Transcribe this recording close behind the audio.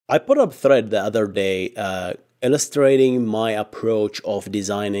I put up a thread the other day illustrating my approach of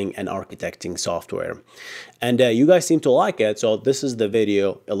designing and architecting software. And you guys seem to like it, so this is the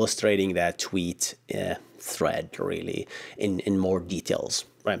video illustrating that tweet thread really in more details.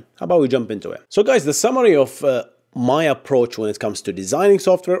 Right? How about we jump into it? So guys, the summary of my approach when it comes to designing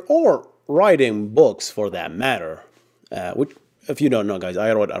software or writing books for that matter, which if you don't know, guys,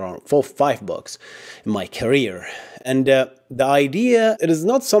 I wrote around 5 books in my career. And the idea, it is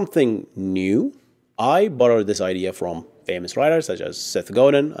not something new. I borrowed this idea from famous writers such as Seth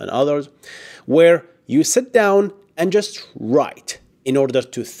Godin and others, where you sit down and just write in order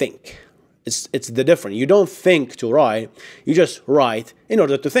to think. It's the difference. You don't think to write, you just write in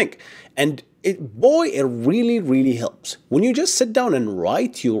order to think. And it really helps. When you just sit down and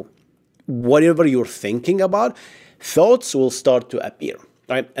write whatever you're thinking about, thoughts will start to appear,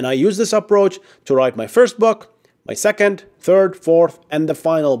 right? And I use this approach to write my first book, my second, third, fourth, and the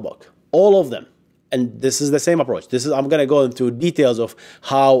final book, all of them. And this is the same approach. I'm gonna go into details of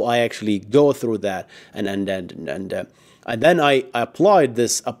how I actually go through that, and then I applied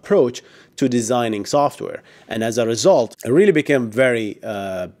this approach to designing software, and as a result, it really became very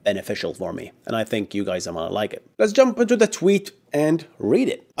beneficial for me. And I think you guys are gonna like it. Let's jump into the tweet and read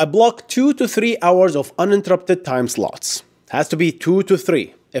it. I block 2 to 3 hours of uninterrupted time slots. Has to be 2 to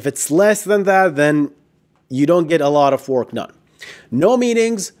 3. If it's less than that, then you don't get a lot of work done. No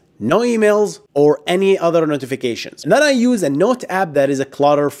meetings, no emails, or any other notifications. And then I use a note app that is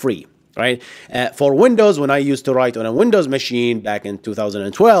clutter-free, right? For Windows, when I used to write on a Windows machine back in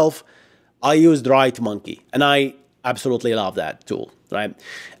 2012, I used WriteMonkey, and I absolutely love that tool, right?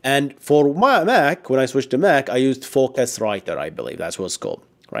 And for my Mac, when I switched to Mac, I used Focuswriter, I believe that's what it's called,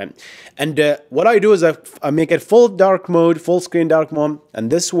 right? And what I do is I make it full dark mode, full screen dark mode,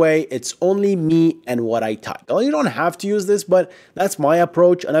 and this way it's only me and what I type. Well, you don't have to use this, but that's my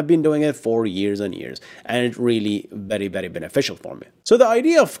approach, and I've been doing it for years and years, and it's really very beneficial for me. So the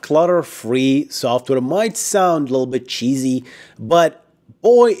idea of clutter-free software might sound a little bit cheesy, but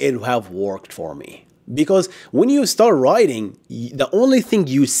boy, it have worked for me. Because when you start writing, the only thing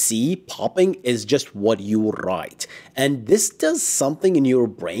you see popping is just what you write. And this does something in your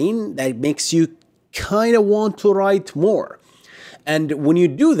brain that makes you kind of want to write more. And when you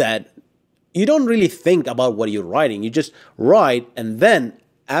do that, you don't really think about what you're writing. You just write, and then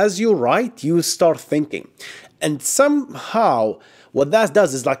as you write, you start thinking. And somehow, what that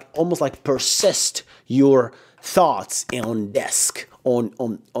does is almost like persist your thoughts on desk.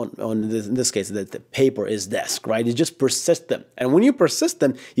 In this case, the paper is desk, right? You just persist them. And when you persist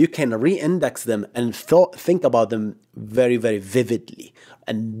them, you can re-index them and think about them very vividly.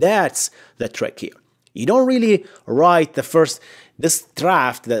 And that's the trick here. You don't really write this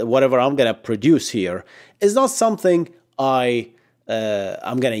draft, that whatever I'm gonna produce here is not something I'm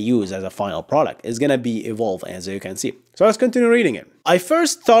gonna use as a final product. It's gonna be evolving, as you can see. So let's continue reading it. I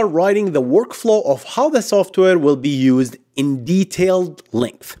first start writing the workflow of how the software will be used in detailed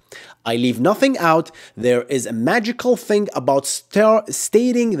length. I leave nothing out. There is a magical thing about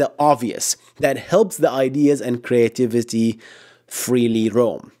stating the obvious that helps the ideas and creativity freely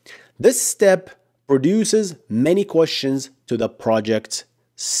roam. This step produces many questions to the project's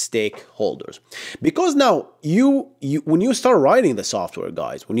stakeholders, because now when you start writing the software,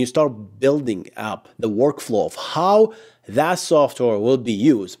 guys, when you start building up the workflow of how that software will be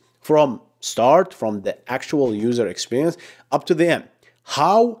used from the actual user experience up to the end,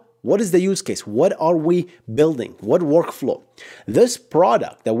 what is the use case, what are we building, what workflow, this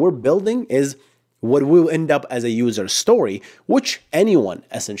product that we're building is what will end up as a user story, which anyone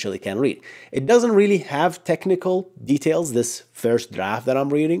essentially can read. It doesn't really have technical details, this first draft that I'm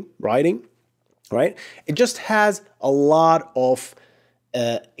writing, right? It just has a lot of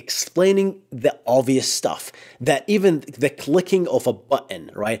explaining the obvious stuff, that even the clicking of a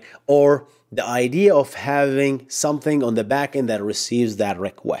button, right? Or the idea of having something on the back end that receives that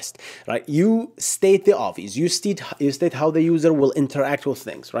request, right? You state the obvious. You state how the user will interact with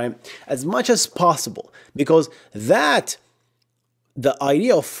things, right? As much as possible, because the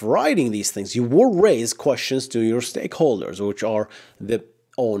idea of writing these things, you will raise questions to your stakeholders, which are the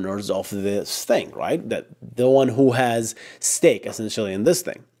owners of this thing, right? The one who has stake essentially in this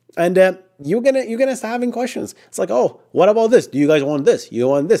thing. And you're gonna start having questions. It's like, oh, what about this? Do you guys want this? You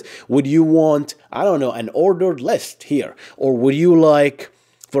want this? Would you want, I don't know, an ordered list here? Or would you like,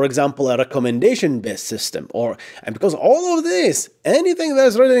 for example, a recommendation-based system? And because all of this, anything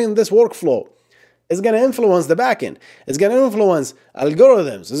that's written in this workflow is going to influence the backend. It's going to influence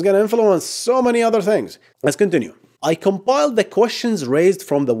algorithms. It's going to influence so many other things. Let's continue. I compiled the questions raised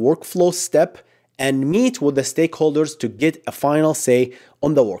from the workflow step and meet with the stakeholders to get a final say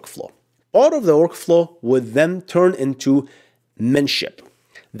on the workflow. Part of the workflow would then turn into menship.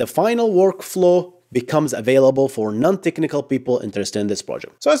 The final workflow becomes available for non-technical people interested in this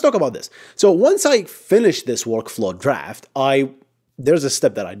project. So let's talk about this. So once I finish this workflow draft, there's a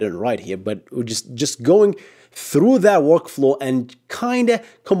step that I didn't write here, but we're just going through that workflow and kind of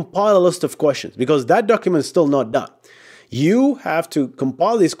compile a list of questions, because that document is still not done. You have to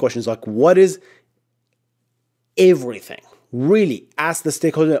compile these questions, like what is everything? Really ask the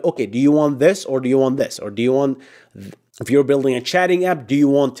stakeholder, okay, do you want this or do you want this? Or do you want, if you're building a chatting app, do you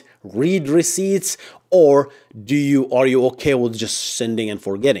want read receipts, or are you okay with just sending and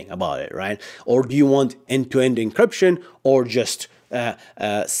forgetting about it, right? Or do you want end-to-end encryption, or just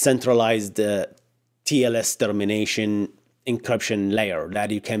centralized TLS termination encryption layer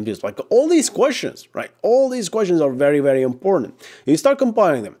that you can use? Like all these questions, right? All these questions are very, very important. You start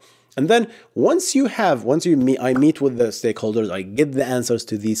compiling them. And then I meet with the stakeholders, I get the answers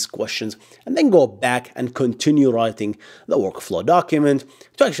to these questions, and then go back and continue writing the workflow document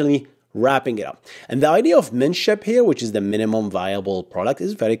to actually wrapping it up. And the idea of menship here, which is the minimum viable product,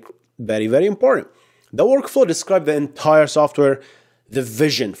 is very, very, very important. The workflow describes the entire software, the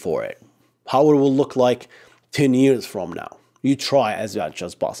vision for it, how it will look like 10 years from now. You try as much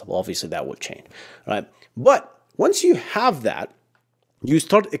as possible. Obviously, that will change, right? But once you have that, you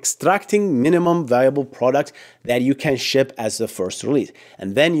start extracting minimum viable product that you can ship as the first release.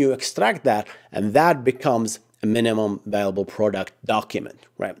 And then you extract that, and that becomes a minimum viable product document,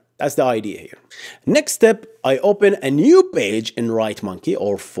 right? That's the idea here. Next step, I open a new page in WriteMonkey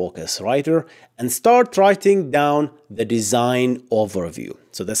or Focus Writer and start writing down the design overview.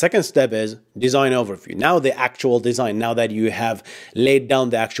 So the second step is design overview. Now the actual design, now that you have laid down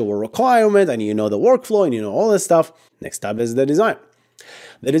the actual requirement and you know the workflow and you know all this stuff, next step is the design.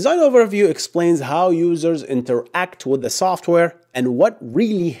 The design overview explains how users interact with the software and what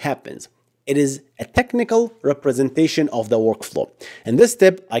really happens. It is a technical representation of the workflow. In this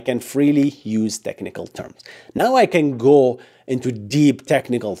step, I can freely use technical terms. Now I can go into deep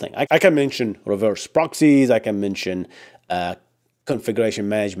technical things. I can mention reverse proxies, I can mention configuration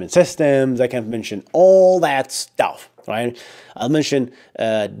management systems, I can mention all that stuff, right? I'll mention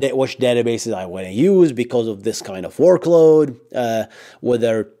which databases I want to use because of this kind of workload,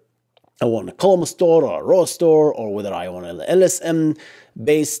 whether I want a column store or a row store, or whether I want an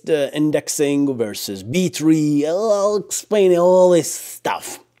LSM-based indexing versus B-tree. I'll explain all this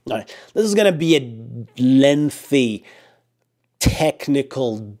stuff. All right. This is going to be a lengthy,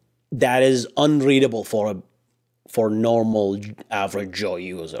 technical, that is unreadable for normal, average Joe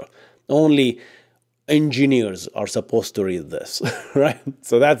user. Only engineers are supposed to read this, right?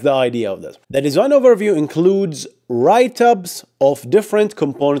 So that's the idea of this. The design overview includes write-ups of different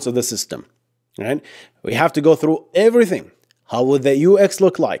components of the system, right? We have to go through everything. How would the UX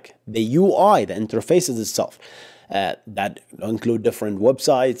look like? The UI, the interfaces itself. That include different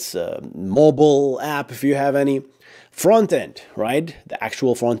websites, mobile app if you have any, front end, right? The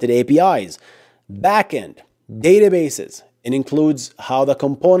actual front end APIs, backend, databases. It includes how the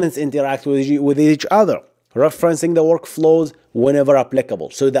components interact with each other, referencing the workflows whenever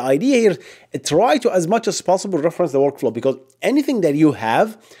applicable. So the idea here is try to, as much as possible, reference the workflow, because anything that you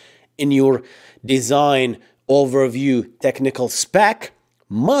have in your design overview technical spec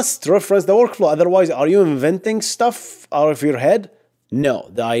must reference the workflow. Otherwise, are you inventing stuff out of your head? No.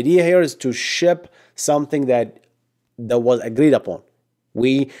 The idea here is to ship something that was agreed upon.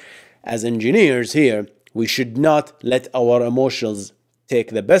 We, as engineers here, we should not let our emotions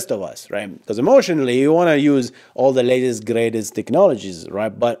take the best of us, right? Because emotionally, you want to use all the latest, greatest technologies,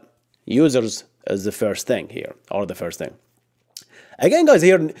 right? But users is the first thing here, or the first thing. Again, guys,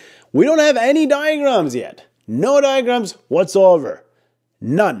 here, we don't have any diagrams yet. No diagrams whatsoever.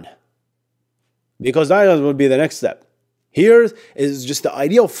 None. Because diagrams will be the next step. Here is just the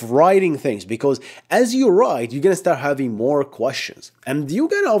idea of writing things, because as you write, you're going to start having more questions. And you're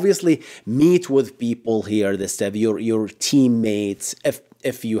going to obviously meet with people here, this step, your teammates,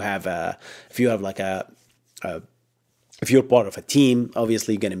 if you're part of a team,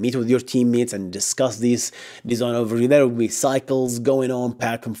 obviously you're going to meet with your teammates and discuss these design overview. There will be cycles going on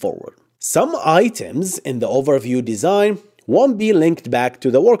back and forward. Some items in the overview design won't be linked back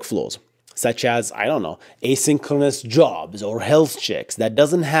to the workflows, such as, I don't know, asynchronous jobs or health checks that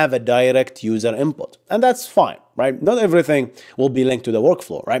doesn't have a direct user input. And that's fine, right? Not everything will be linked to the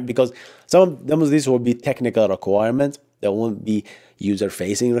workflow, right? Because some of these will be technical requirements. There won't be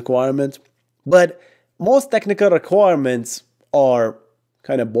user-facing requirements. But most technical requirements are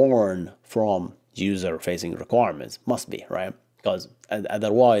kind of born from user-facing requirements. Must be, right? Because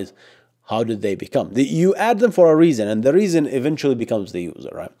otherwise, How did they become? You add them for a reason, and the reason eventually becomes the user,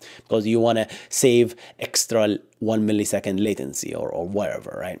 right? Because you want to save extra 1 millisecond latency or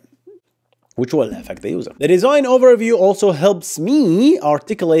whatever, right? Which will affect the user. The design overview also helps me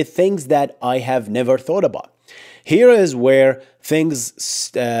articulate things that I have never thought about. Here is where things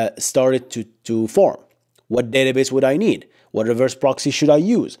started to form. What database would I need? What reverse proxy should I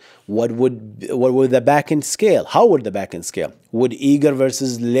use? What would the backend scale? How would the backend scale? Would eager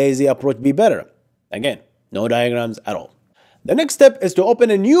versus lazy approach be better? Again, no diagrams at all. The next step is to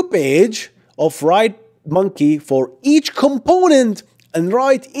open a new page of WriteMonkey for each component and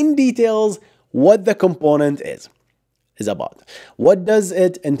write in details what the component is about. What does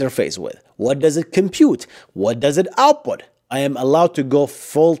it interface with? What does it compute? What does it output? I am allowed to go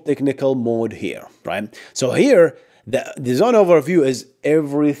full technical mode here, right? So here, the design overview is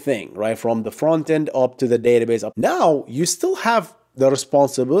everything, right? From the front end up to the database up. Now, you still have the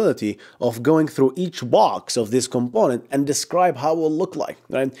responsibility of going through each box of this component and describe how it will look like,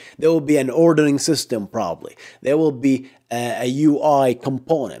 right? There will be an ordering system probably. There will be a UI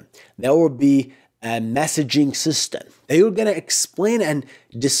component. There will be a messaging system. You're going to explain and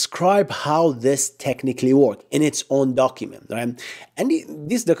describe how this technically works in its own document, right? And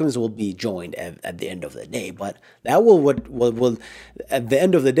these documents will be joined at the end of the day, but that will at the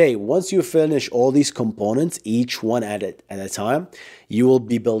end of the day, once you finish all these components, each one at a time, you will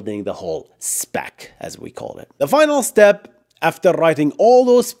be building the whole spec, as we call it. The final step after writing all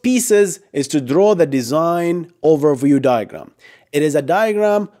those pieces is to draw the design overview diagram. It is a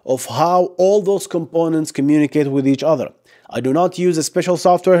diagram of how all those components communicate with each other. I do not use a special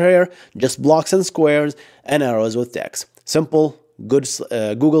software here, just blocks and squares and arrows with text. Simple, good.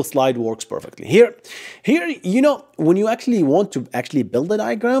 Google slide works perfectly. Here, you know, when you actually want to build a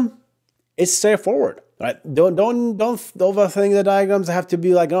diagram, it's straightforward, right? Don't overthink the diagrams. Have to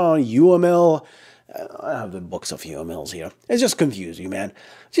be like, oh, UML. I have the books of UMLs here. It's just confusing, man.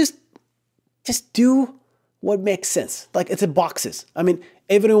 Just do what makes sense. Like, it's a boxes. I mean,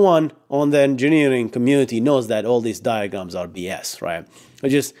 everyone on the engineering community knows that all these diagrams are BS, right?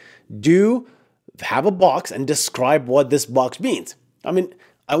 Just have a box and describe what this box means. I mean,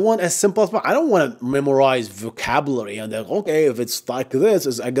 I want as simple as possible. I don't want to memorize vocabulary and then, okay, if it's like this,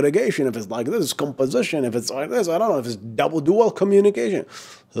 it's aggregation. If it's like this, it's composition. If it's like this, I don't know. If it's dual communication.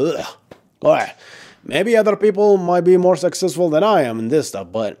 Ugh. All right. Maybe other people might be more successful than I am in this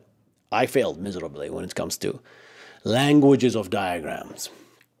stuff, but I failed miserably when it comes to languages of diagrams.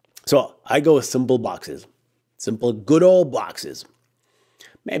 So I go with simple boxes, simple good old boxes,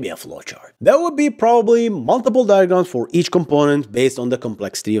 maybe a flowchart. There would be probably multiple diagrams for each component based on the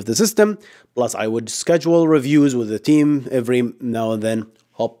complexity of the system. Plus I would schedule reviews with the team every now and then.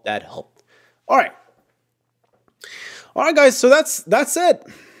 Hope that helped. All right. All right, guys. So that's it.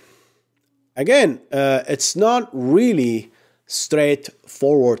 Again, it's not really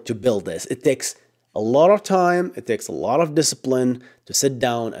straightforward to build this. It takes a lot of time. It takes a lot of discipline to sit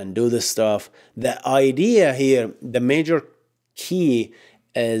down and do this stuff. The idea here, the major key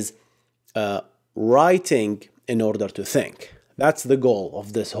is writing in order to think. That's the goal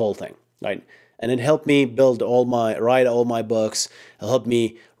of this whole thing, right? And it helped me write all my books. It helped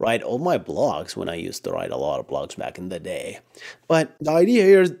me write all my blogs when I used to write a lot of blogs back in the day. But the idea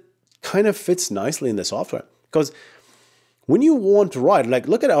here kind of fits nicely in the software, because when you want to write, like,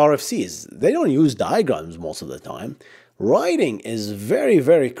 look at RFCs, they don't use diagrams most of the time. Writing is very,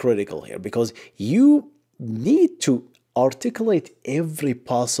 very critical here, because you need to articulate every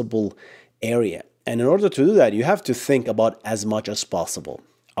possible area. And in order to do that, you have to think about as much as possible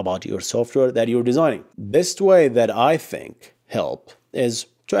about your software that you're designing. Best way that I think help is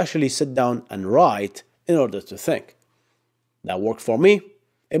to actually sit down and write in order to think. That worked for me.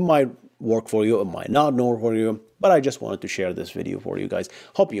 It might work for you, it might not work for you, but I just wanted to share this video for you guys.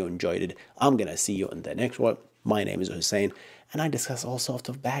 Hope you enjoyed it. I'm gonna see you in the next one. My name is Hussein, and I discuss all sorts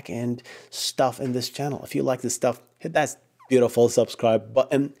of back-end stuff in this channel. If you like this stuff, hit that beautiful subscribe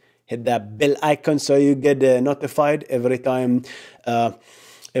button, hit that bell icon so you get notified every time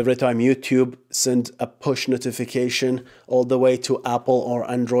YouTube sends a push notification all the way to Apple or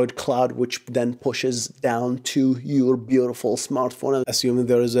Android cloud, which then pushes down to your beautiful smartphone. Assuming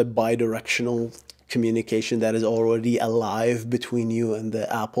there is a bi-directional communication that is already alive between you and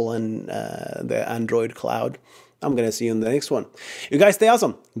the Apple and the Android cloud. I'm gonna see you in the next one. You guys stay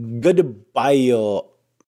awesome. Goodbye.